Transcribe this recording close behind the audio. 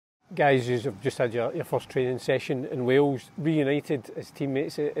Guys, you've just had your first training session in Wales, reunited as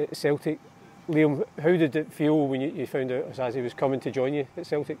teammates at Celtic. Liam, how did it feel when you found out Osaze was coming to join you at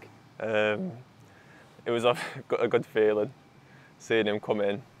Celtic? It was a good feeling, seeing him come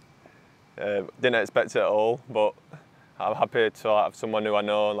in. Didn't expect it at all, but I'm happy to have someone who I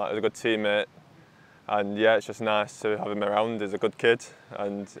know, like, a good teammate. And yeah, it's just nice to have him around. He's a good kid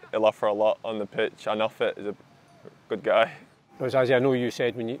and he'll offer a lot on the pitch and off it. He's a good guy. Osaze, I know you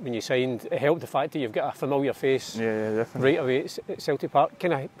said when you signed, it helped the fact that you've got a familiar face definitely. right away at Celtic Park.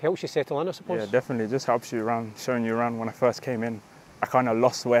 Kind of helps you settle in, I suppose? Yeah, definitely. It just helps you around, showing you around. When I first came in, I kind of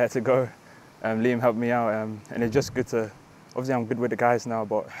lost where to go. Liam helped me out, and it's just good to, obviously I'm good with the guys now,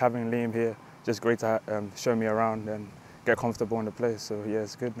 but having Liam here, just great to show me around and get comfortable in the place. So yeah,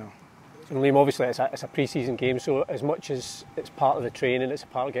 it's good now. And Liam, obviously it's a pre-season game, so as much as it's part of the training, it's a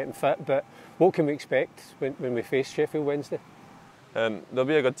part of getting fit, but what can we expect when we face Sheffield Wednesday? They'll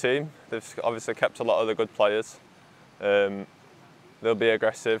be a good team. They've obviously kept a lot of the good players. They'll be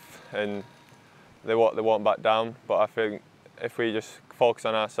aggressive and they won't back down, but I think if we just focus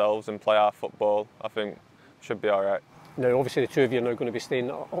on ourselves and play our football, I think we should be all right. Now, obviously the two of you are now going to be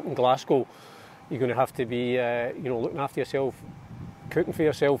staying up in Glasgow. You're going to have to be looking after yourself, cooking for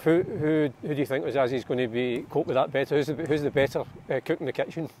yourself. Who do you think Osaze is going to be cope with that better? Who's the better cook in the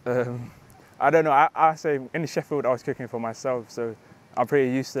kitchen? I don't know. I say in Sheffield I was cooking for myself, so I'm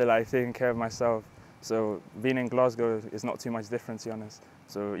pretty used to taking care of myself. So being in Glasgow is not too much different, to be honest.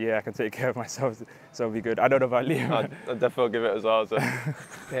 So yeah, I can take care of myself, so it'll be good. I don't know about Liam. I'd definitely give it Osaze.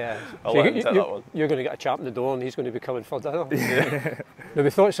 Yeah, I'll let him take that one. You're going to get a chap in the door, and he's going to be coming for dinner. Yeah. Now,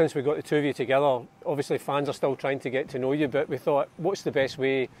 we thought since we got the two of you together, obviously fans are still trying to get to know you, but we thought, what's the best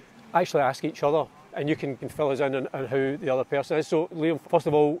way? Actually, ask each other, and you can fill us in on how the other person is. So, Liam, first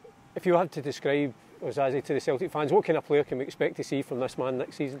of all, if you had to describe Osaze to the Celtic fans, what kind of player can we expect to see from this man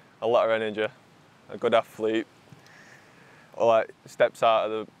next season? A lot of energy, a good athlete, steps out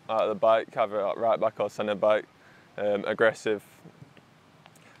of the bike, either right back or centre back, aggressive,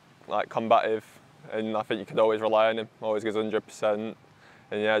 combative, and I think you could always rely on him. Always gives 100%,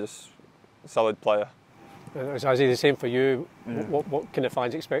 and yeah, just a solid player. Osaze, the same for you. Yeah. What can the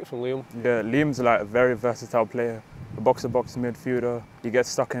fans expect from Liam? Yeah, Liam's a very versatile player. A box-to-box midfielder. He gets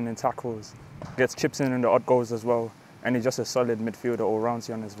stuck in tackles, gets chips in the odd goals as well, and he's just a solid midfielder all round.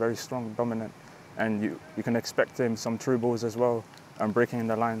 He's very strong, dominant, and you can expect him some through balls as well and breaking in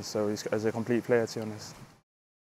the lines. So he's a complete player, to be honest.